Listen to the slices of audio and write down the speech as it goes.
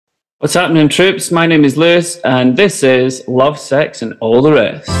What's happening, troops? My name is Lewis, and this is Love, Sex, and All the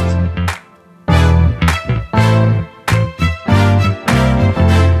Rest.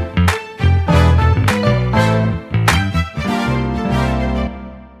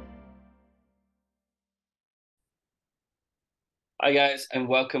 Hi, guys, and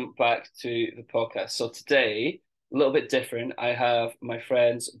welcome back to the podcast. So today, a little bit different. I have my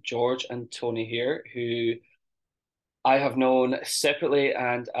friends George and Tony here, who I have known separately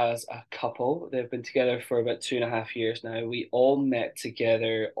and as a couple. They've been together for about 2.5 years now. We all met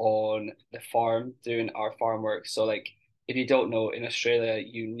together on the farm doing our farm work. So, like, if you don't know, in Australia,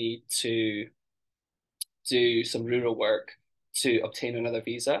 you need to do some rural work to obtain another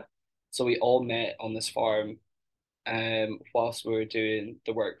visa. So we all met on this farm whilst we were doing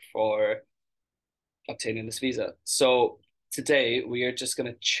the work for obtaining this visa. So today we are just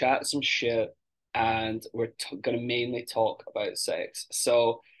gonna chat some shit and we're gonna mainly talk about sex.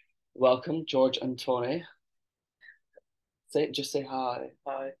 So welcome, George and Tony. Just say hi.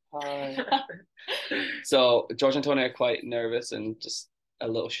 Hi. Hi. So George and Tony are quite nervous and just a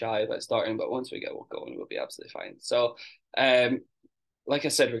little shy about starting, but once we get going, we'll be absolutely fine. So like I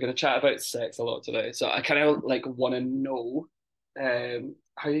said, we're going to chat about sex a lot today. So I kind of like want to know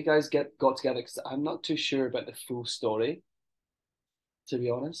how you guys got together, because I'm not too sure about the full story, to be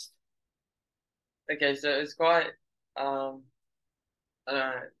honest. Okay, so it was quite I don't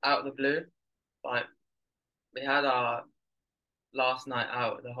know, out of the blue. Like we had our last night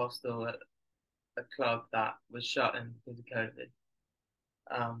out at the hostel at a club that was shut in because of COVID.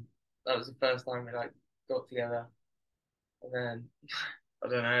 That was the first time we like got together, and then I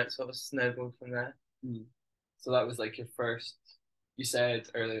don't know, it sort of snowballed from there. Hmm. So that was like your first. You said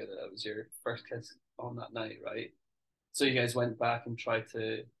earlier that that was your first kiss on that night, right? So you guys went back and tried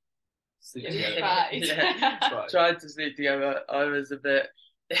to sleep together. Yeah, tried to sleep together. I was a bit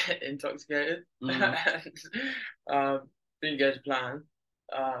intoxicated. Didn't get to plan.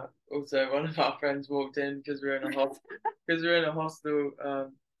 Also, one of our friends walked in because we're in a hostel. Because we're in a hostel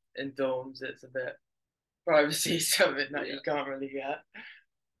in dorms, it's a bit privacy, something that you can't really get.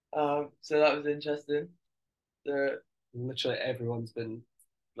 So that was interesting. Literally everyone's been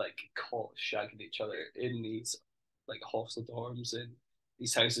like caught shagging each other in these like hostel dorms in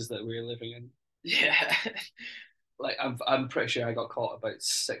these houses that we're living in. Yeah. Like I'm pretty sure I got caught about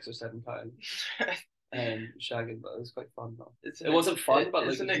 6 or 7 times shagging, but it was quite fun though. It wasn't fun, but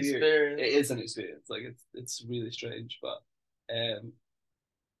like it's an experience. It is an experience. Like it's really strange, but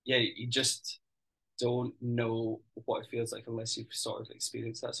yeah, you just don't know what it feels like unless you've sort of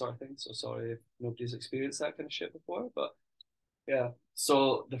experienced that sort of thing. So sorry if nobody's experienced that kind of shit before, but yeah.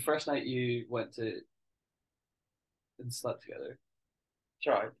 So the first night you went to and slept together,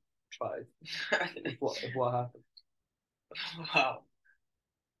 Tried. What happened? Wow.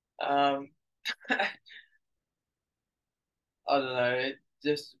 Um, I don't know. It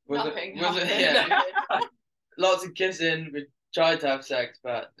just Nothing was it, happened. yeah. Lots of kissing. We tried to have sex,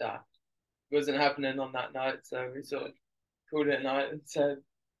 but wasn't happening on that night. So we sort of called it a night and said,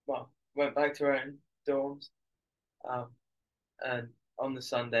 well, went back to our own dorms. And on the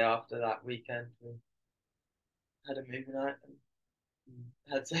Sunday after that weekend, we had a movie night and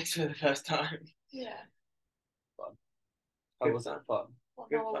had sex for the first time. Yeah. Fun. How was that fun? Well,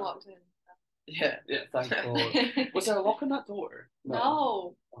 Good no one fun. walked in. Yeah. Yeah, thank God. Was there a lock on that door?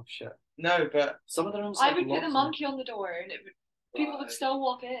 No. Oh shit. No, but Some of the rooms. I would put the monkey on the door, and people would still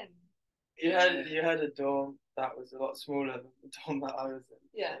walk in. you had a dorm that was a lot smaller than the dorm that I was in.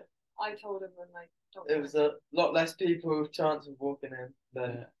 Yeah, I told him when like. There was a lot less people chance of walking in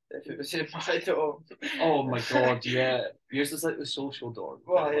than if it was in my dorm. Oh my God, yeah. Yours is like the social dorm.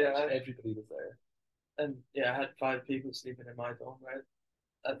 Well, yeah. Everybody was there. And yeah, I had 5 people sleeping in my dorm, right?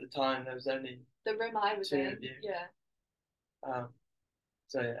 At the time, there was only the room I was 2 in. of you. Yeah.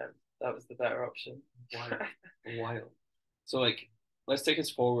 So yeah, that was the better option. Wild. So like, let's take us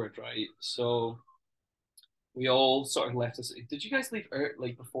forward, right? So we all sort of left us. Did you guys leave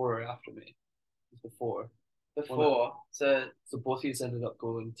like before or after me? Before. So both of you ended up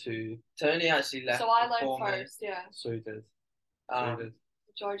going to. Tony actually left. So I left before me. first. Yeah. So you did.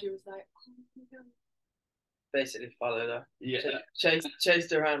 Georgie was like, oh my God. Basically followed her. Yeah.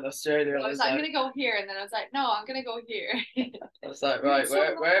 Chased her around Australia. I was like, I'm gonna go here, and then I was like, no, I'm gonna go here. I was like, right,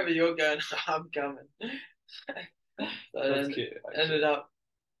 wherever you're going, I'm coming. So That's cute. Ended up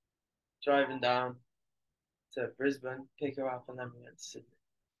driving down to Brisbane, pick her up, and then we went to Sydney.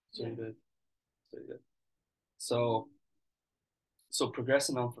 So you did. So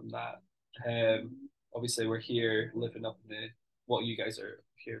progressing on from that, obviously we're here living up in what you guys are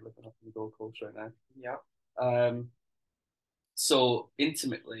here living up in the Gold Coast right now. Yeah. So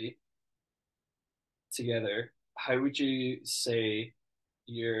intimately, together, how would you say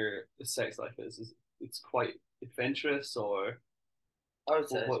your sex life is? It's quite adventurous, or I would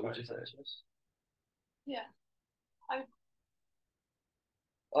say it's what quite would you say? adventurous. Yeah. I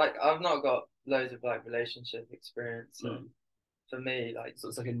Like I've not got loads of like relationship experience, so Mm. for me, like, So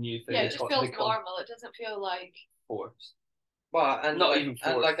it's like a new thing. yeah, They it just call- feels they call normal. It doesn't feel like forced. well, and Not like, even and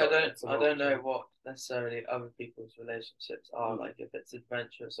forced, like I though, it's a I don't wrong know term. what necessarily other people's relationships are, Mm. like if it's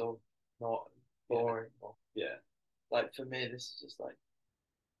adventurous or not, Yeah. boring or Yeah, like for me, this is just like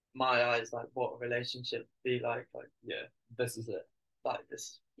my eyes, like what a relationship would be like yeah. This is it. like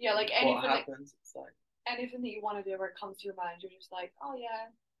this. yeah, like What happens? It's like anything that you want to do or it comes to your mind, you're just like, oh yeah,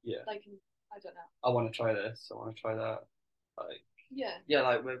 Yeah. like I don't know. I want to try this. I want to try that. Like, Yeah. yeah,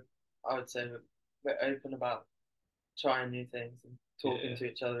 like I would say we're open about trying new things and talking Yeah.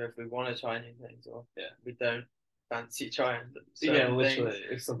 to each other if we want to try new things or Yeah. we don't fancy trying yeah, certain literally.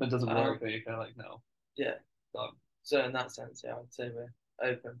 things. If something doesn't work, then you're kind of like, no. Yeah. Done. So in that sense, yeah, I would say we're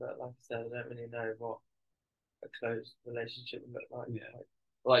open, but like I said, I don't really know what a close relationship would look like. Yeah.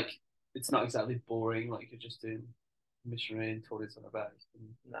 Like it's not exactly boring. Like you're just doing missionary and tourists on a back.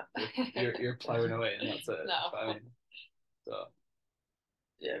 Nah. You're plowing away, and that's it. No. But I mean, so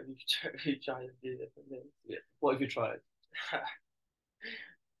Yeah, we've tried a few different things. yeah. What have you tried?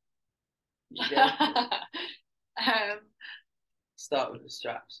 You go. um, Start with the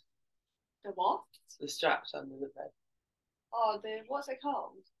straps. the what? The straps under the bed. Oh, what's it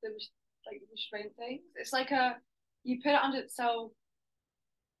called? Like restraint things. It's like you put it under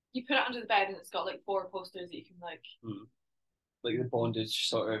you put it under the bed and it's got like 4 posters that you can like. Like the bondage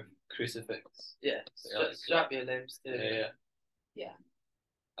sort of crucifix. Yeah, strap your limbs to. Yeah. Yeah.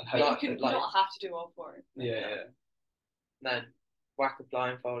 And But how? you don't have to do all 4. Yeah. Then whack a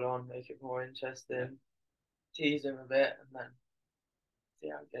blindfold on, make it more interesting. Tease them a bit, and then see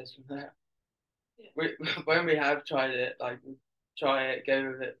how it goes from there. Yeah. When we have tried it, like we try it, go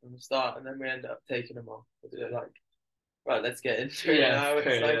with it from the start, and then we end up taking them off. We're like, right, let's get into it now.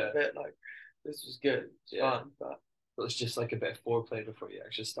 It's like a bit like this was good, it's fun, but it's just like a bit of foreplay before you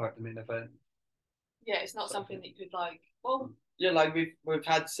actually start the main event. Yeah, it's not something that you could like. Well, yeah, like we've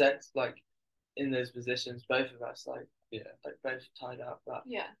had sex like in those positions, both of us, like both tied up, but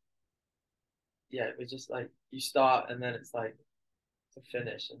yeah, we just like you start and then it's like to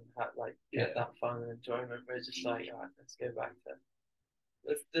finish and have like get that fun and enjoyment. We're just like, all right, let's go back to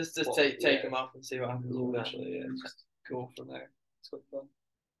let's just take them off and see what happens. Literally, just go from there. It's quite fun.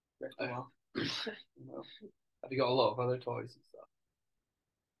 Rip them off. Have you got a lot of other toys and stuff?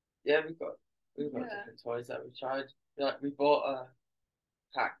 Yeah, we've got different toys that we tried. Like we bought a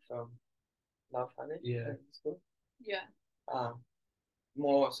pack from Love Honey. Yeah. School. Yeah.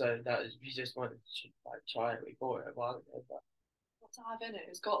 More so that we just wanted to like try it. We bought it a while ago, but what's it have in it?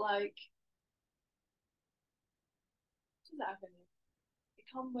 It's got like. What does it have in it? It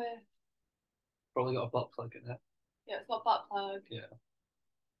come with. Probably got a butt plug in it. Yeah, it's got a butt plug. Yeah.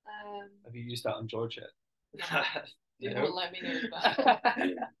 Have you used that on George yet? No. You won't let me know that.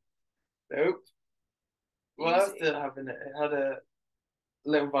 Nope. What else did it have in it? It had a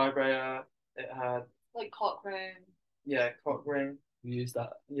little vibrator. It had like cock ring. Yeah, cock ring. You use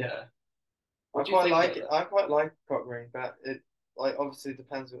that? Yeah. I quite like it. I quite like cock ring, but it like obviously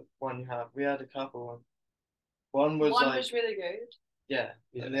depends what one you have. We had a couple. One was really good. Yeah,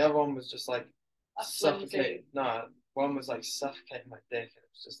 and the other one was just like a suffocating. No, one was like suffocating my dick. It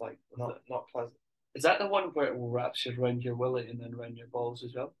was just like not pleasant. Is that the one where it will wrap you around your willy and then around your balls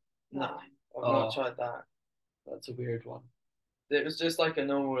as well? No, I've not tried that. That's a weird one. It was just like a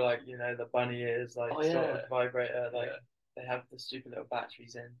normal, like the bunny ears, like sort of vibrator. Like they have the stupid little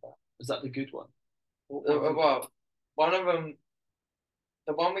batteries in. But is that the good one? Well, one of them,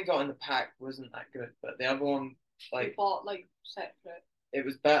 the one we got in the pack wasn't that good, but the other one, like we bought like separate. It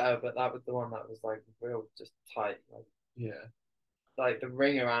was better, but that was the one that was like real just tight. Like like the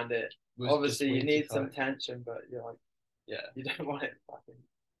ring around it. Obviously, you need some tension, but you're like, you don't want it fucking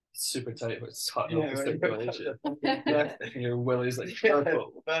super tight, but it's hot enough to stimulation. Your willy's like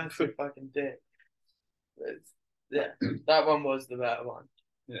purple. That's a fucking dick. That one was the better one.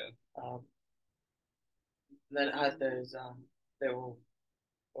 Yeah. Then it had those little,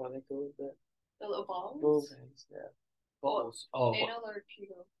 what are they called? The little balls. Ball things, yeah. Balls. Oh. Anal or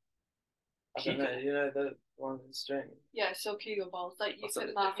Kegel? I don't know. You know the one with the string. Yeah, so Kegel balls. Like you put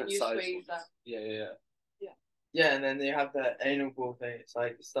them up and you squeeze them. Yeah. Yeah, and then you have the anal ball thing. It's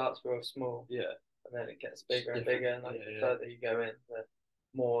like it starts real small. Yeah. And then it gets bigger and bigger, and like the further you go in, the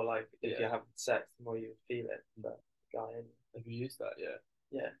more like if you're having sex, the more you feel it. But guy in. Have you used that? Yeah.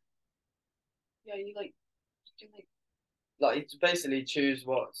 Yeah. Yeah, you can like you basically choose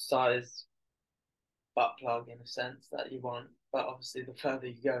what size butt plug in a sense that you want, but obviously the further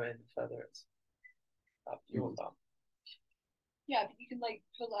you go in, the further it's up your butt. Yeah, but you can like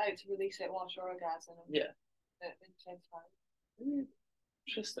pull it out to release it whilst you're orgasming. Yeah. At the same time.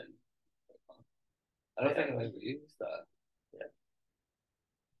 Interesting. I don't think I've ever used that.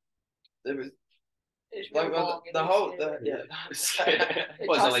 It was It's like real long. the whole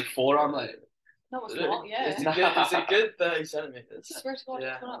Was it like forearm length? No, it's not. Yeah. It's a good 30 centimeters. I swear to God,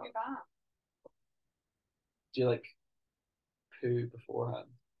 Yeah. it's going up your back. Do you like poo beforehand?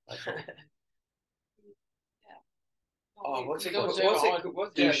 Oh, what's it You called? don't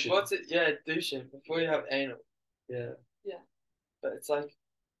do it on- What's it? Yeah, douching before you have anal. Yeah. Yeah. But it's like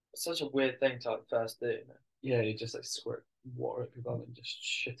such a weird thing to like first do. You know? Yeah, you just like squirt water up your bum and just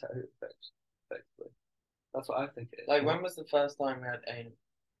shit out effectively. That's what I think it is. Like, when was the first time we had anal?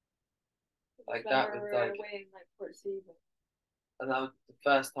 Like that was like, away in like Port Stephen. and that was the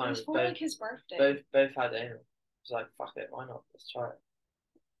first It time was for both, like his birthday. both had anal. It was like, fuck it, why not? Let's try it.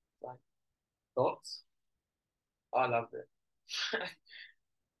 Like, Thoughts? I loved it.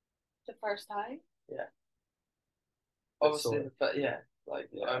 The first time. Yeah. Bit Obviously, sore. but yeah, like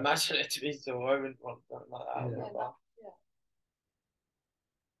I imagine it to be sore. I wouldn't want something like that. Yeah. Yeah.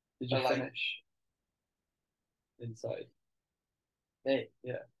 Did you But, like- finish inside? Me,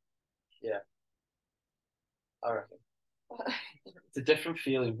 Yeah. I reckon. It's a different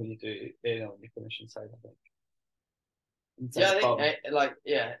feeling when you do anal when you finish inside, I think. Inside Yeah, I the bum.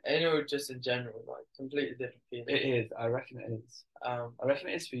 think anal just in general, like completely different feeling. It is. I reckon it is. I reckon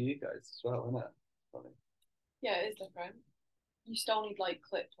it is for you guys as well, isn't it? Funny. Yeah, it is different. You still need like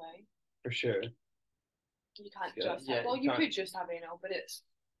clip play. For sure. You can't Yeah. just Yeah, have, well, you you can't- could just have anal, but it's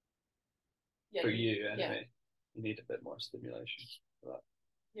For you, anyway. You need a bit more stimulation for that.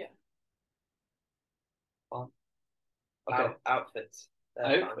 Yeah. Fun. Okay. Outfits.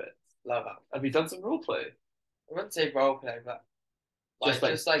 They're fun. Outfits. Love outfits. Have you done some role play? I wouldn't say role play, but Just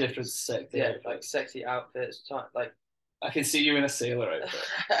like different sexy outfits. like sexy outfits. Like I can see you in a sailor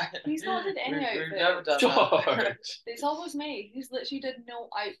outfit. He's not did any we've outfits. never done George. that. It's always me. He's literally did no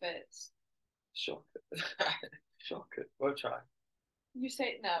outfits. Shock it. Shock it. We'll try. You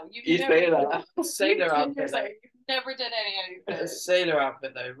say no. You never, say that. Sailor you outfit. say you never did any A outfits. sailor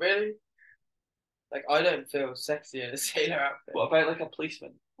outfit though, really? Like, I don't feel sexy in a sailor outfit. What about like a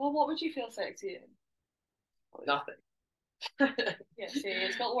policeman? Well, what would you feel sexy in? Nothing. Yeah, see,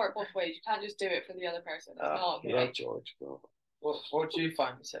 it's got to work both ways. You can't just do it for the other person. It's not Yeah, like, George. Go. What do you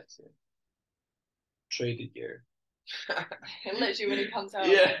find sexy? Traded gear. literally when he comes out.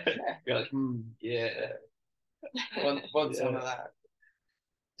 Yeah. You're like, yeah. Want Yeah. some of that?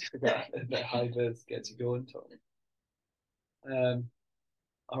 that high vis gets you going, Tom.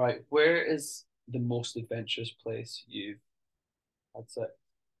 All right. Where is the most adventurous place you've had sex?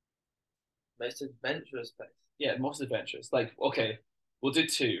 Most adventurous place. Yeah, most adventurous. Like, okay, we'll do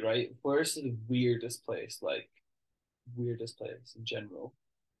two, right? Where's the weirdest place? Like, weirdest place in general.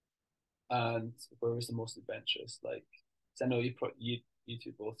 And where was the most adventurous? Like, 'cause I know you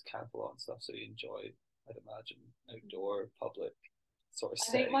two both camp a lot and stuff, so you enjoy, I'd imagine, outdoor, public sort of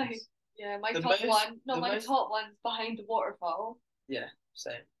I think my settings. The top most- one. No, the my most- top one's behind the waterfall. Yeah,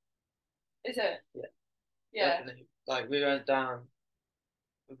 same. Is it? Yeah. Yeah. Definitely. Like, we went down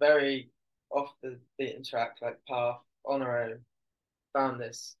a very off the beaten track, like, path on our own. Found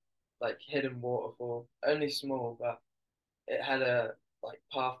this like hidden waterfall, only small, but it had a like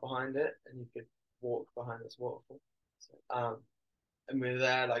path behind it, and you could walk behind this waterfall. And we were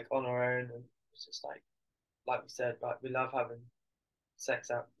there like on our own, and it was just like we said, like we love having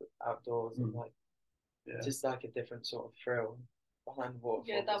sex outdoors, and like Yeah. just like a different sort of thrill behind the waterfall.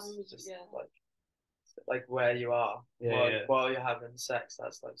 Yeah, that was one was just yeah. like where you are Yeah, while you're having sex.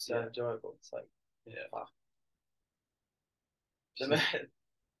 That's like so Yeah. enjoyable. It's like Yeah. fuck.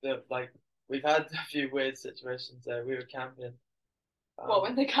 Like we've had a few weird situations there. We were camping. What,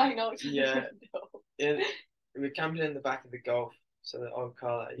 when the guy knocked on yeah. the window? We were camping in the back of the Golf, so the old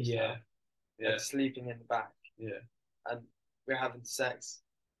car that I used to have, Yeah. like sleeping in the back, Yeah. and we're having sex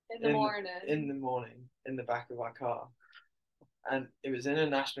In the morning. in the morning in the back of our car, and it was in a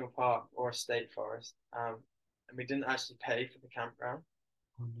national park or a state forest, and we didn't actually pay for the campground.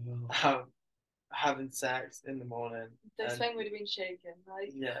 Oh no. Having sex in the morning. This and- thing would have been shaking, right?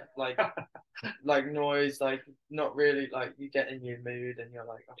 Yeah, like noise, like not really, like you get in your mood and you're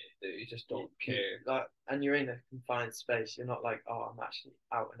like, oh, You just don't care. like, and you're in a confined space. You're not like, oh, I'm actually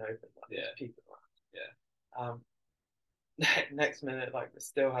out and open. Like, Yeah. there's people around. Next minute, like we're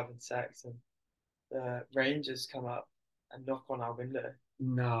still having sex, and the rangers come up and knock on our window,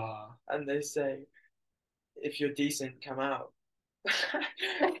 Nah. and they say, if you're decent, come out.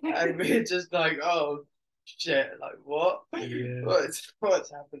 and we're just like, oh shit, like what? Yeah.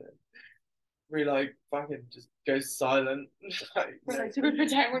 What's happening? We like fucking just go silent. Like, We're like, do we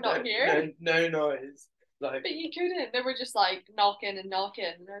pretend we're not here? No noise. Like, But you couldn't. They were just like knocking and knocking,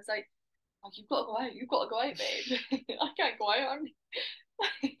 and I was like, oh, you've got to go out. You've got to go out, babe. I can't go out.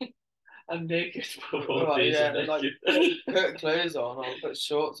 I'm naked for well, all days. yeah, I'm like naked. put clothes on or put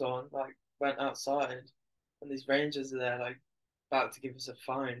shorts on. Like went outside, and these rangers are there, like about to give us a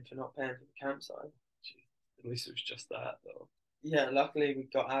fine for not paying for the campsite. At least it was just that, though. Yeah, luckily we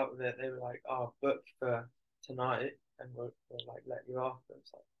got out of it. They were like, "Oh, book for tonight, and we'll like let you off." It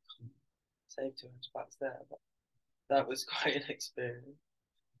was like, save £200 there, but that was quite an experience.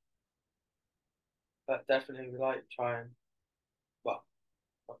 But definitely, we like trying. Well,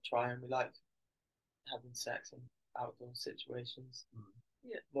 not trying. We like having sex in outdoor situations.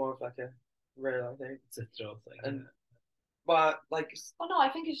 Yeah, more of like a real, I think. It's a thrill thing. And but like, Oh no, I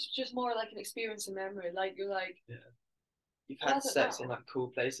think it's just more like an experience and memory. Like you're like, yeah, you've I had don't sex know. in like cool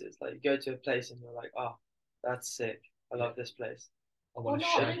places. Like you go to a place and you're like, oh, that's sick. I love this place. I want to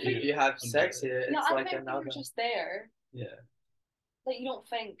Well, no, I shag think you. You have sex here. yeah, It's I like think another. you're just there. Yeah, Like you don't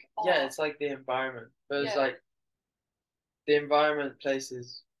think, oh, Yeah, it's like the environment. But it's Yeah. like the environment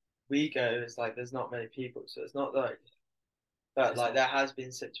places we go is like there's not many people, so it's not like. But It's like not- there has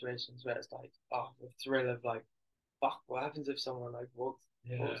been situations where it's like, oh, the thrill of like, fuck, what happens if someone like walks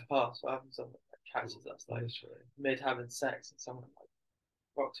past? What happens if someone like, catches us like literally. mid having sex and someone like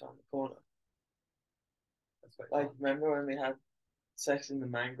walks around the corner? That's quite Like fun. remember when we had sex in the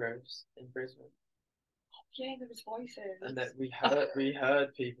mangroves in Brisbane, yeah, there was voices. and that we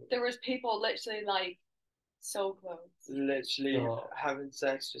heard people There was people literally like so close. literally Oh. having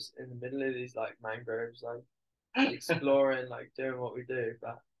sex just in the middle of these like mangroves, like exploring, like doing what we do.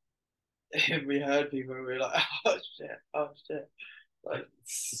 But we heard people, and we were like, oh shit, like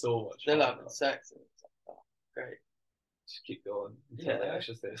so much still fun, having though. sex, and it's like, oh, great. Just keep going until they Yeah.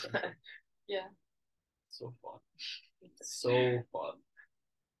 actually say something. Yeah. So fun. So fun.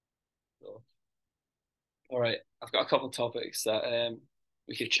 So, all right, I've got a couple of topics that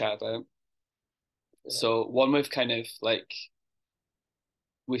we could chat about. Yeah. So one we've kind of like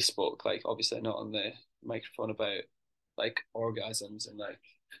we spoke like obviously not on the microphone about like orgasms and like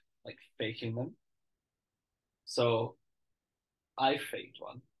faking them. So I faked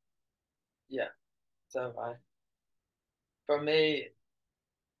one. Yeah. So for me,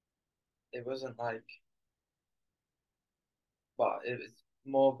 it wasn't like, but it was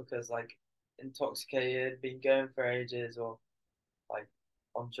more because like intoxicated, been going for ages, or like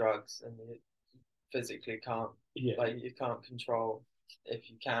on drugs, and you physically can't, Yeah. like you can't control if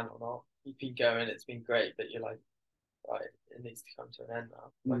you can or not. You've been going, it's been great, but you're like, right, it needs to come to an end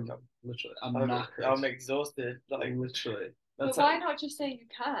now. Like literally, I'm knackered. I'm exhausted. Like literally. But why not just say you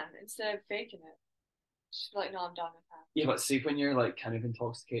can instead of faking it? Just be like, no, I'm done. I can't. Yeah, but see when you're like kind of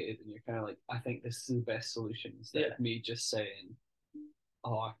intoxicated and you're kind of like, I think this is the best solution instead of me just saying,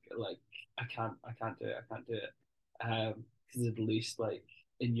 oh, like I can't do it, I can't do it. Because at least like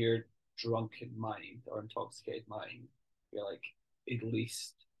in your drunken mind or intoxicated mind, you're like, at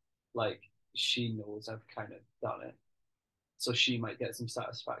least like she knows I've kind of done it, so she might get some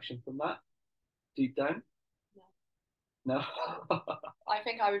satisfaction from that deep down. No. I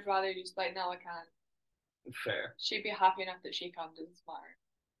think I would rather just like, no, I can't. Fair. She'd be happy enough that she can, doesn't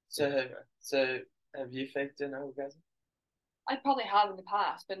matter. So have you faked an orgasm? I probably have in the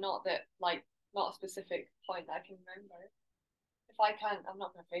past, but not that like not a specific point that I can remember. If I can't, I'm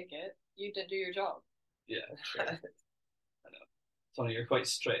not gonna fake it. You didn't do your job. Yeah, sure. I know. Tony, you're quite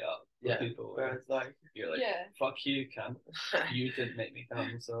straight up with people. Where it's like you're like, fuck you, cunt. You didn't make me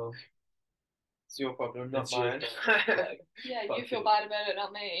come, so it's your problem, not it's mine. Like, yeah, fuck you feel bad about it,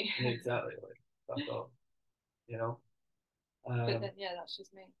 not me. Exactly. Like, fuck off. You know? But then, yeah, that's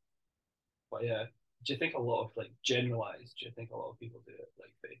just me. But yeah, do you think a lot of, like, generalized, do you think a lot of people do it,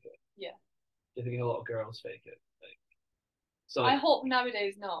 like, fake it? Yeah. Do you think a lot of girls fake it? Like, so I hope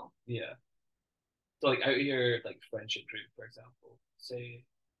nowadays, no. Yeah. So, like, out of your, like, friendship group, for example, say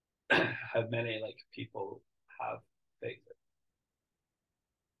how many, like, people have faked it?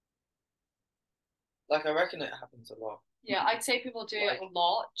 Like, I reckon it happens a lot. Yeah, I'd say people do it a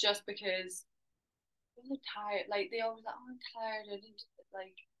lot just because they're tired. Like, they always like, oh, I'm tired. I didn't,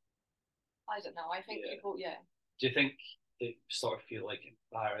 like, I don't know. I think people, Do you think they sort of feel like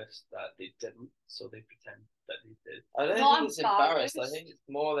embarrassed that they didn't, so they pretend that they did? I don't think it's embarrassed. I think it's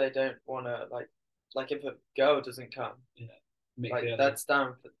more they don't want to, like if a girl doesn't come, like that's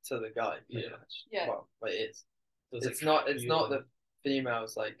down to the guy, pretty much. Yeah. Well, it is. So it's not the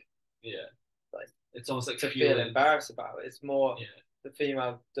females, like, it's almost like to feel embarrassed about it. It's more the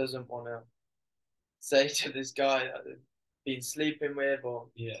female doesn't want to say to this guy that they've been sleeping with, or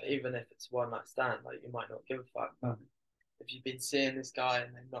even if it's one night stand, like you might not give a fuck. But if you've been seeing this guy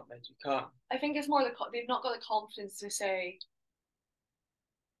and they've not made you come, I think it's more they've not got the confidence to say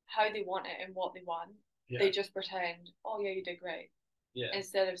how they want it and what they want. Yeah. They just pretend, oh yeah, you did great. Yeah.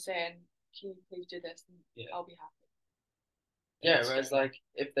 Instead of saying, can you please do this and I'll be happy. Yeah, whereas like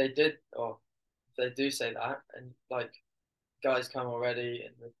if they did, or if they do say that, and like guys come already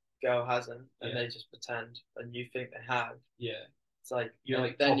and the girl hasn't, and they just pretend, and you think they have, it's like you're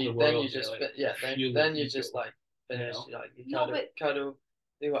like then top you of the then world, you just like, then you just like finish, you know? like you cuddle,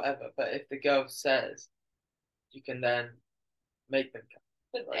 do whatever. But if the girl says, you can then make them come.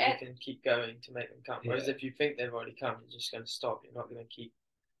 But like, you can keep going to make them come. Whereas if you think they've already come, you're just going to stop. You're not going to keep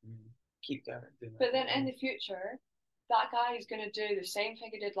going. But then in the future, that guy is going to do the same thing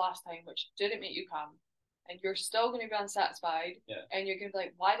he did last time, which didn't make you come, and you're still going to be unsatisfied. And you're going to be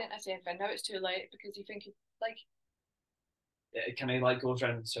like, why didn't I say anything? Now it's too late, because you think like. It kind of like goes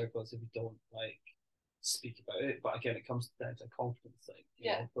around in circles if you don't like speak about it. But again, it comes down to confidence, like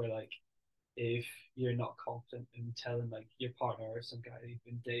you know, where like if you're not confident in telling like your partner or some guy you've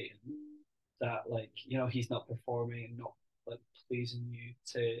been dating that like you know he's not performing and not like pleasing you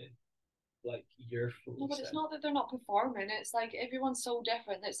to like your full No, but it's not that they're not performing. It's like everyone's so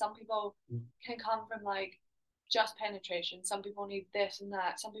different that some people can come from like just penetration. Some people need this and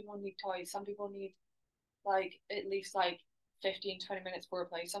that. Some people need toys. Some people need like at least like 15-20 minutes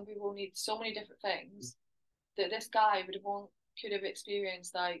foreplay. Some people need so many different things that this guy could have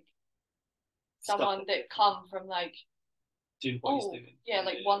experienced like someone that come from like doing what he's doing. Yeah,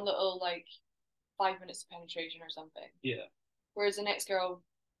 like one little like 5 minutes of penetration or something. Yeah. Whereas the next girl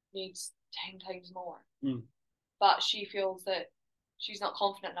needs 10 times more. But she feels that she's not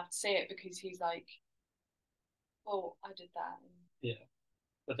confident enough to say it because he's like, oh, I did that. Yeah.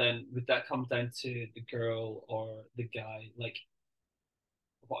 But then would that come down to the girl or the guy? Like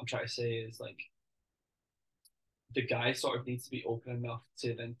what I'm trying to say is like the guy sort of needs to be open enough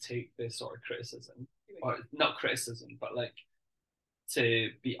to then take this sort of criticism, or not criticism, but like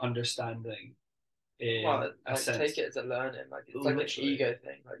to be understanding. Like take it as a learning, like it's like an ego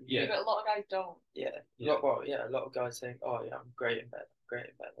thing. Like but a lot of guys don't. A lot of guys think, oh yeah, I'm great in bed.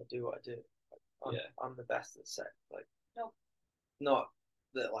 I do what I do. Like, I'm the best at sex. Like no, not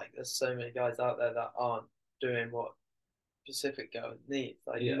that like there's so many guys out there that aren't doing what specific girl needs.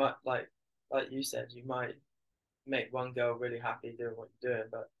 Like you might like you said, you might make one girl really happy doing what you're doing,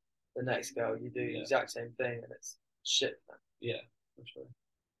 but the next girl you do the exact same thing and it's shit. Man. Yeah, for sure.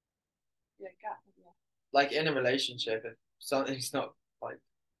 Like in a relationship, if something's not like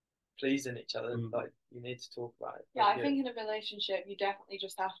pleasing each other, like you need to talk about it. Yeah, I think in a relationship you definitely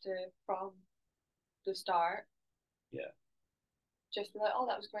just have to from the start. Yeah. Just be like, oh,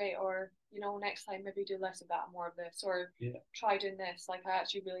 that was great, or you know, next time maybe do less of that, more of this, or try doing this. Like I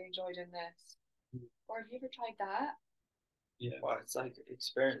actually really enjoyed doing this. Or have you ever tried that? Yeah. Well, it's like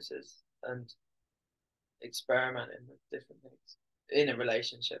experiences and experimenting with different things in a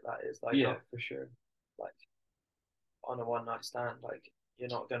relationship. That is like for sure. Like on a one night stand, like you're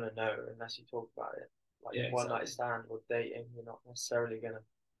not gonna know unless you talk about it. Like one night stand or dating, you're not necessarily gonna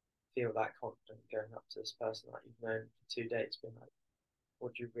feel that confident going up to this person that you've known for 2 dates, being like,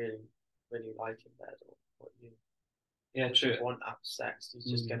 what do you really, really like in bed, or what you true. want out of sex?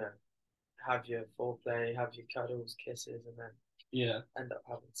 You're just gonna have your foreplay, have your cuddles, kisses, and then end up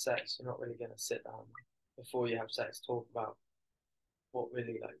having sex. You're not really gonna sit down before you have sex, talk about what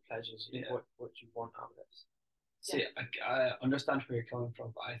really like pleasures you, what you want out of this. See, I understand where you're coming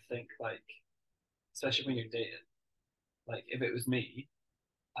from, but I think like, especially when you're dating, like if it was me,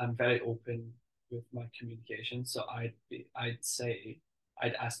 I'm very open with my communication. So I'd be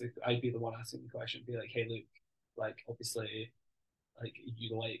the one asking the question, be like, hey Luke, like obviously like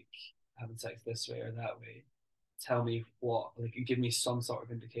you like having sex this way or that way. Tell me what, like give me some sort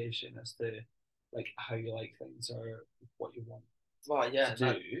of indication as to like how you like things or what you want to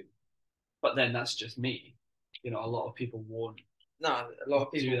do. But then that's just me. You know, a lot of people won't. No, a lot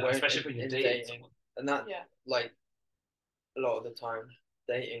of people won't, especially when you're dating. And that, like, a lot of the time,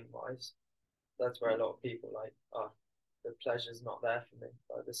 dating wise, that's where a lot of people like, oh, the pleasure's not there for me.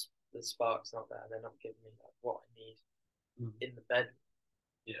 Like, the spark's not there. They're not giving me like what I need in the bed.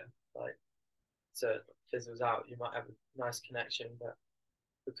 Yeah. Like, so it fizzles out. You might have a nice connection, but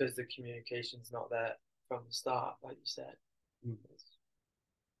because the communication's not there from the start, like you said,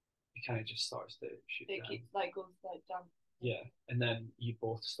 it kind of just starts to shoot down. Keeps like goes like down. Yeah, and then you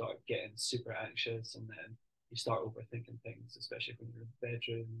both start getting super anxious, and then you start overthinking things, especially when you're in the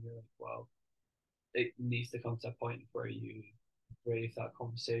bedroom. And you're like, well, it needs to come to a point where you brave that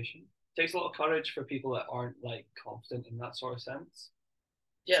conversation. It takes a lot of courage for people that aren't like confident in that sort of sense.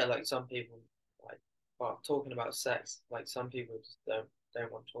 Yeah, like some people, like, well, talking about sex, like some people just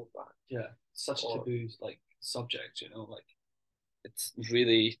don't want to talk about it. Yeah, such a Or- taboo like subject, like it's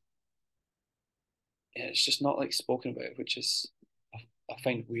really, yeah, it's just not like spoken about, which is I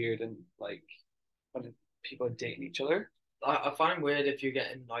find weird, and like when people are dating each other. I find weird if you're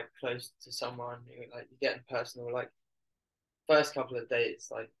getting like close to someone, you're getting personal, like first couple of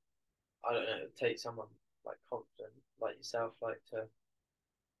dates, like I don't know, take someone like confident like yourself, like to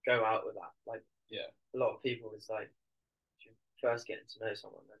go out with that. Like Yeah, a lot of people is like if you're first getting to know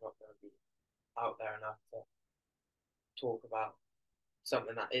someone, they're not going to be out there enough to talk about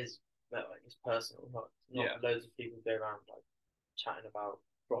something that is like it's personal. Not yeah, loads of people go around like chatting about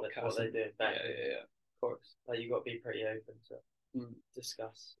what they do in bed. Yeah, of course. Like you got to be pretty open to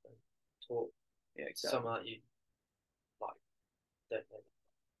discuss and talk. Yeah, exactly. Something that you like don't know.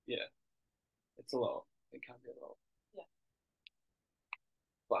 Yeah, it's a lot. It can be a lot. Yeah.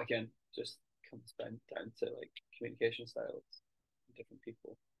 But again, just comes down to like communication styles, different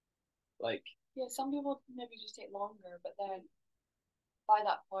people. Like, Yeah, some people maybe just take longer, but then by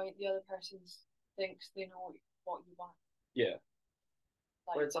that point, the other person thinks they know what you want. yeah,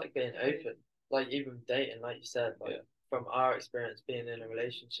 Like, well, it's like being open, like even dating, like you said, like yeah, from our experience being in a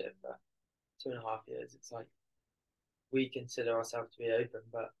relationship for 2.5 years, it's like we consider ourselves to be open,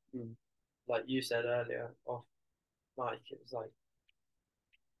 but like you said earlier off mic, it was like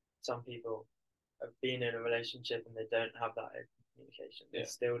some people have been in a relationship and they don't have that open communication. They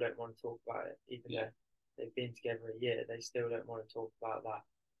still don't want to talk about it, even though they've been together a year. They still don't want to talk about that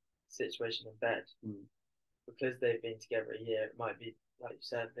situation in bed because they've been together a year. It might be like you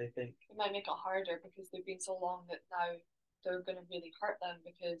said, they think it might make it harder because they've been so long that now they're going to really hurt them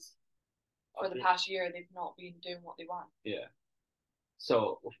because for the past year they've not been doing what they want. Yeah.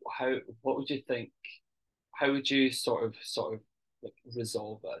 So what would you think? How would you sort of like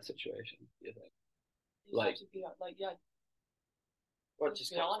resolve that situation? Do you think? You like, have to be like, yeah. Well,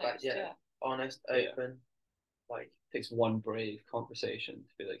 just be honest, honest, open. Like it takes one brave conversation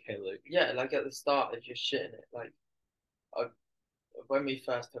to be like, hey, look. Yeah, like at the start, if you're shitting it, like when we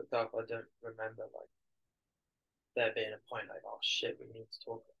first hooked up, I don't remember like there being a point like, oh shit, we need to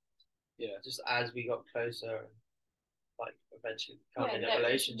talk. Yeah. Just as we got closer and like eventually becoming a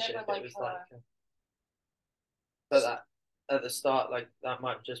relationship, it was like. But that at the start, like that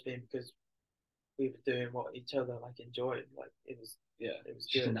might have just been because we were doing what each other like enjoyed. Like it was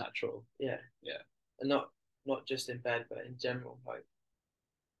just good. Natural. Yeah. And not just in bed, but in general, like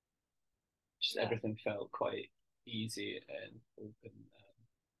just everything felt quite easy and open.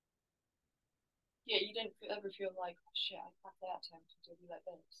 Yeah, you didn't ever feel like, oh shit, I can't say that to him because it'll be like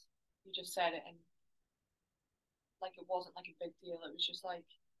this. You just said it and like it wasn't like a big deal. It was just like,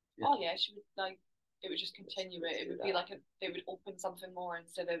 oh yeah, she would like. It would just continue it. It would be like it would open something more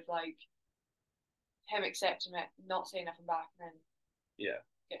instead of like him accepting it, not saying nothing back, and then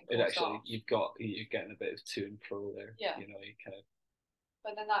it actually off. You're getting a bit of to and fro there. Yeah, you kind of.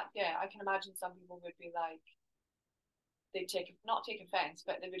 But then I can imagine some people would be like, they'd not take offense,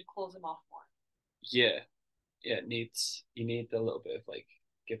 but they would close them off more. Yeah, it needs you need a little bit of like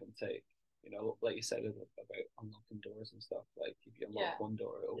give and take. Like you said about unlocking doors and stuff. Like if you unlock one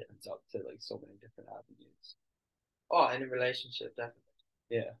door, it opens up to like so many different avenues. Oh, in a relationship, definitely.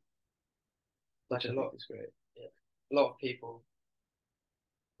 Yeah. Like a lot is great. Yeah. A lot of people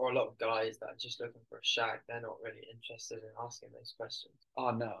or a lot of guys that are just looking for a shag, they're not really interested in asking those questions. Oh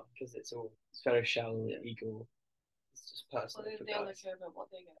no, because it's very shallow ego. It's just personal. Well, they only care about what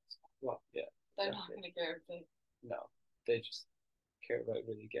they get. Well, yeah. They're not going to care if they. No, they just care about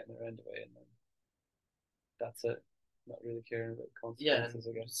really getting their end away, and then that's it. Not really caring about consequences.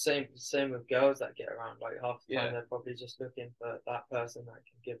 Yeah, same with girls that get around. Like half the time, they're probably just looking for that person that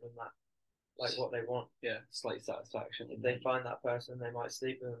can give them that, like what they want. Yeah, slight satisfaction. If they find that person, they might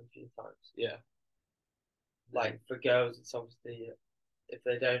sleep with them a few times. Yeah. Like for girls, it's obviously if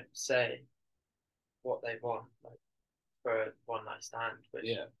they don't say what they want, like for a one night stand, which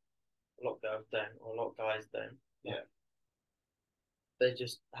a lot of girls don't, or a lot of guys don't. Yeah. They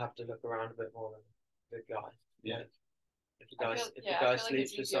just have to look around a bit more than the guy. Yeah. Like, if the guy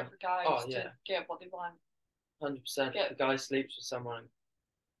sleeps with someone, to get what they want. 100%. If the guy sleeps with someone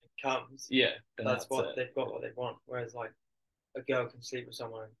and comes, that's what they've got what they want. Whereas like a girl can sleep with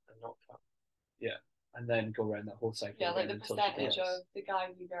someone and not come. Yeah. And then go around that whole cycle. Yeah, like the percentage of the guy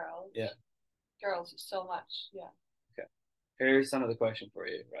and girls. Yeah. Girls is so much. Yeah. Okay. Here's another question for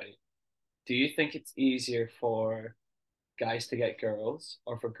you, right? Do you think it's easier for guys to get girls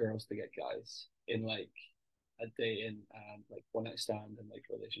or for girls to get guys in like a dating and like one night stand and like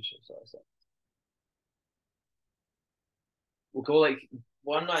relationships sort of stuff? We'll go like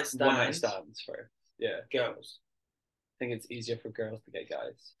One night one night stands, stands first. Yeah, girls. I think it's easier for girls to get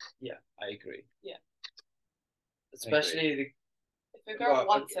guys. Yeah. I agree. Especially the If a girl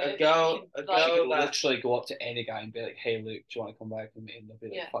wants a it, girl, you a can, like, You girl could that literally go up to any guy and be like, "Hey, Luke, do you want to come back with me?" And they'll be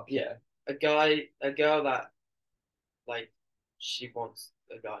like, Yeah. "Fuck Yeah. yeah." a girl that like she wants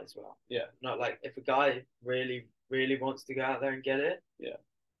a guy as well. Yeah. Not like if a guy really, really wants to go out there and get it, Yeah.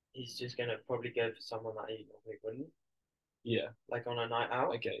 he's just gonna probably go for someone that he normally wouldn't. Yeah, Like on a night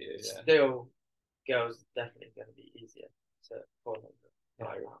out. I get you. Yeah, Still, girls definitely gonna be easier to fall on the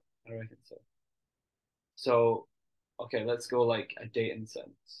night out. I reckon so. So, okay, let's go like a dating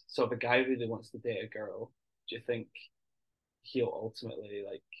sense. So, if a guy really wants to date a girl, do you think he'll ultimately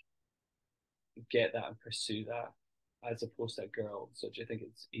like get that and pursue that as opposed to a girl? So, do you think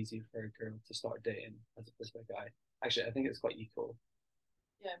it's easy for a girl to start dating as opposed to a guy? Actually, I think it's quite equal.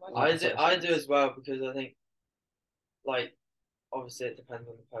 yeah, I do as well because I think like obviously it depends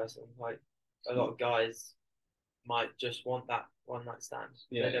on the person. Like a lot of guys might just want that one night stand.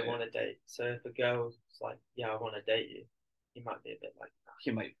 Yeah, They don't yeah. want to date. So if a girl's like, yeah, I want to date you, he might be a bit like, nah, He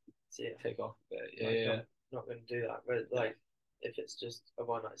might see it. take off a bit. Yeah, Like, yeah. not going to do that. But like, if it's just a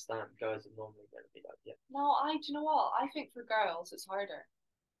one night stand, guys are normally going to be like, yeah. No, do you know what? I think for girls it's harder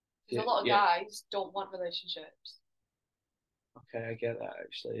because Yeah, a lot of yeah. guys don't want relationships. Okay, I get that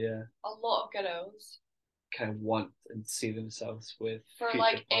actually. Yeah, A lot of girls kind of want and see themselves with for future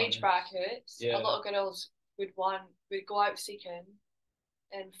like age partners. brackets, Yeah. a lot of girls would go out seeking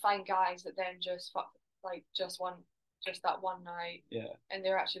and find guys that then just fuck like just that one night, Yeah, and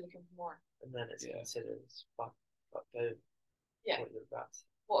they're actually looking for more. And then it's Yeah. considered as fuck over Yeah, what you're about.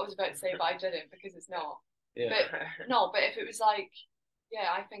 what I was about to say, but I didn't because it's not. yeah. But no, but if it was like,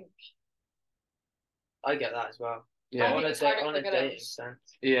 yeah, I think I get that as well. Yeah. I On think a it's harder on for a dating girls.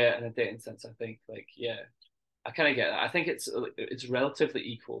 sense. Yeah, in a dating sense, I think like yeah, I kind of get that. I think it's relatively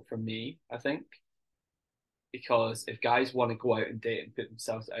equal for me. I think because if guys want to go out and date and put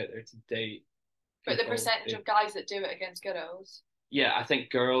themselves out there to date, But the people, percentage of guys that do it against girls, yeah, I think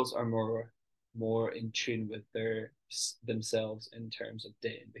girls are more in tune with their themselves in terms of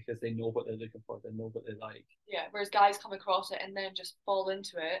dating because they know what they're looking for, they know what they like. yeah. Whereas guys come across it and then just fall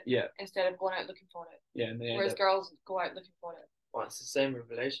into it Yeah, instead of going out looking for it. yeah, and they end Whereas up, girls go out looking for it. Well, it's the same with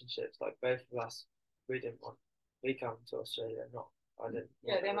relationships. Like both of us, we didn't want. We come to Australia, not I didn't.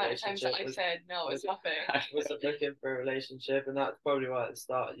 Yeah, want the a amount of times that I relationship. said no, it's nothing. Wasn't looking for a relationship, and that's probably why at the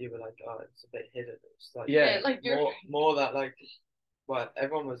start you were like, "Oh, it's a bit hidden." It's like yeah, like you're more that like, well,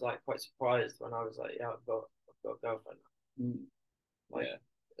 everyone was like quite surprised when I was like, "Yeah, I've got a girlfriend." mm, Like,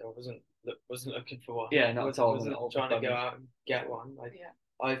 yeah, I wasn't looking for one. yeah. No, it's all wasn't all trying to fun. go out and get one. Like, yeah.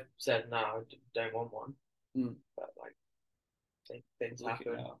 I said no, I don't want one. Mm. But like, things Look at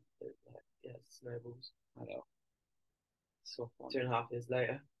happen. now. Yeah, snowballs. I know. So fun. 2.5 years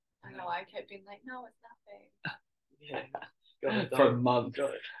later. I know. I kept being like, no, it's nothing. Yeah. Got the For a dog. month.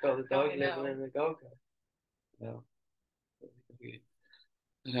 Got the dog I living know. in the Gold Coast. No. You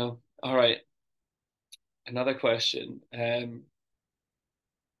know. All right. Another question.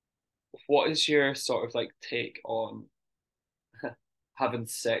 What is your sort of like take on having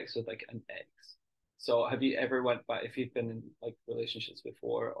sex with like an ex? So have you ever went back if you've been in like relationships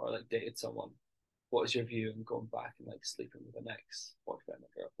before or like dated someone? What is your view on going back and like sleeping with an ex boyfriend or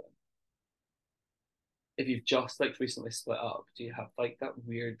girlfriend? If you've just like recently split up, do you have like that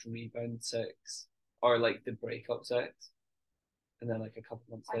weird rebound sex or like the breakup sex, and then like a couple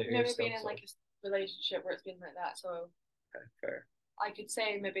months I've later, never still been in like a relationship where it's been like that, so okay, fair. I could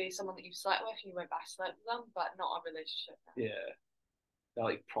say maybe someone that you've slept with and you went back to sleep with them, but not a relationship. No. Yeah, they're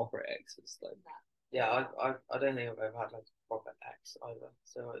like proper exes, like Yeah, I don't think I've ever had like a proper ex either.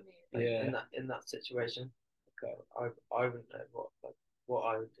 So like, yeah, in that situation, okay, I wouldn't know what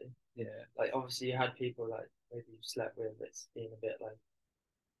I would do. yeah, Like obviously you had people like maybe you slept with, it's been a bit like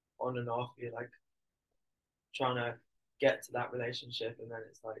on and off. You're like trying to get to that relationship, and then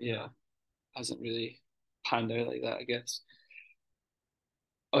it's like yeah. Hasn't really panned out like that, I guess.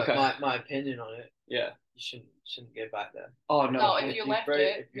 But Okay. my opinion on it, Yeah. you shouldn't go back there. Oh no. No, if you left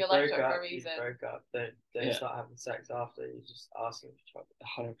it, if you you left broke it for up, a reason. you broke up. Don't Yeah. start having sex after. You're just asking for trouble.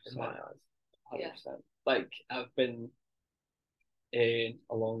 100%. In my eyes. 100%. Like I've been in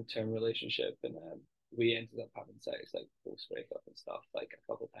a long-term relationship and we ended up having sex like post breakup and stuff like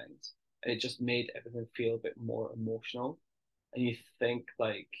a couple of times, and it just made everything feel a bit more emotional. And you think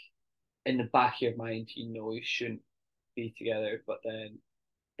like in the back of your mind, you know you shouldn't be together, but then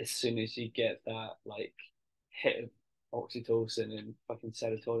as soon as you get that like hit of oxytocin and fucking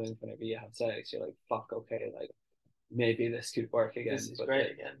serotonin whenever you have sex. You're like, fuck, okay, like maybe this could work again. This is but great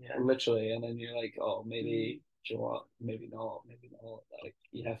like, again. Yeah. literally, and then you're like, oh, maybe, do you know what? Maybe not, maybe not. Like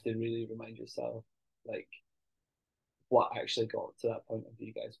you have to really remind yourself, like, what actually got to that point of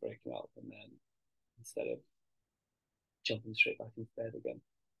you guys breaking up, and then instead of jumping straight back into bed again.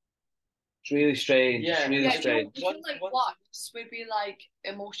 It's really strange. Yeah. It's really Yeah, strange. I feel like once would be like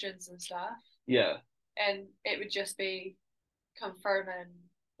emotions and stuff, Yeah. and it would just be confirming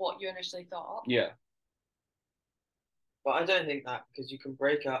what you initially thought. Yeah. But I don't think that, because you can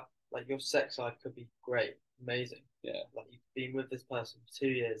break up, like your sex life could be great, amazing. Yeah. Like you've been with this person for 2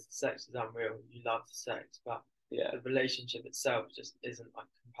 years, the sex is unreal, you love the sex, but Yeah. the relationship itself just isn't like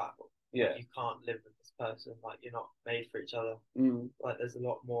compatible. Yeah. Like, you can't live with this person, like you're not made for each other. Mm. Like there's a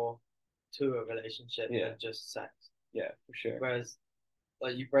lot more to a relationship than just sex. Yeah, for sure. Whereas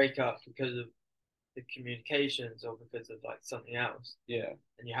like you break up because of the communications or because of like something else. Yeah.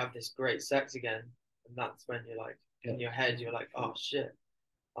 And you have this great sex again, and that's when you're like, in your head you're like, oh shit,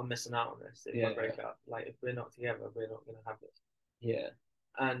 I'm missing out on this if I break up. Like if we're not together, we're not gonna have this. Yeah.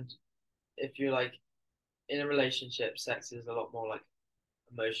 And if you're like in a relationship, sex is a lot more like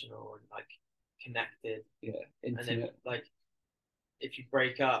emotional and like connected. Yeah. Intimate. And then like if you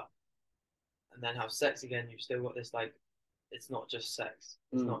break up and then have sex again, you've still got this like, it's not just sex.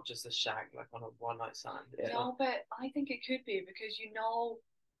 It's not just a shag like on a one night stand. No, but I think it could be because you know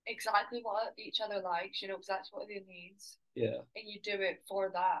exactly what each other likes, you know exactly what their needs. Yeah. And you do it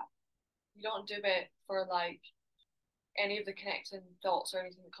for that. You don't do it for like any of the connecting thoughts or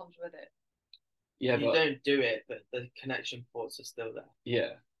anything that comes with it. Yeah, you don't do it, but the connection thoughts are still there.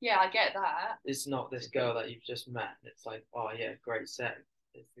 Yeah. Yeah, I get that. It's not this girl that you've just met. And it's like, oh yeah, great sex.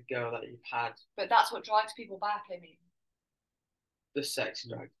 It's the girl that you've had. But that's what drives people back, I mean. The sex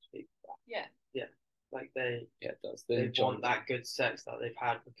drives people back. Yeah. Yeah. Like they it does. They want that good sex that they've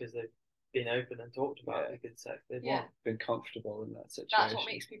had because they've been open and talked about the good sex they've won. Been comfortable in that situation. That's what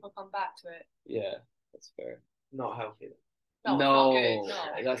makes people come back to it. Yeah, that's fair. Not healthy. No, not good.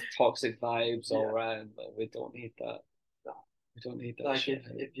 No. That's toxic vibes all around. But we don't need that. No. We don't need that. Like shit.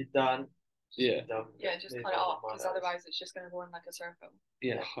 if you're done, yeah, done. Yeah, just cut it off because otherwise it's just going to go in like a circle.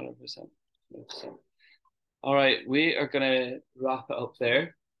 Yeah, 100%. 100%. All right, we are gonna wrap it up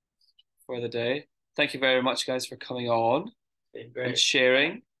there for the day. Thank you very much, guys, for coming on and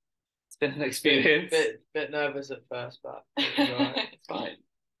sharing. It's been an experience. Bit nervous at first, but it's fine.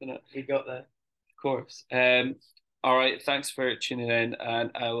 We got there. Of course. All right, thanks for tuning in,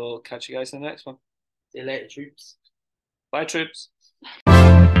 and I will catch you guys in the next one. See you later, troops. Bye, troops.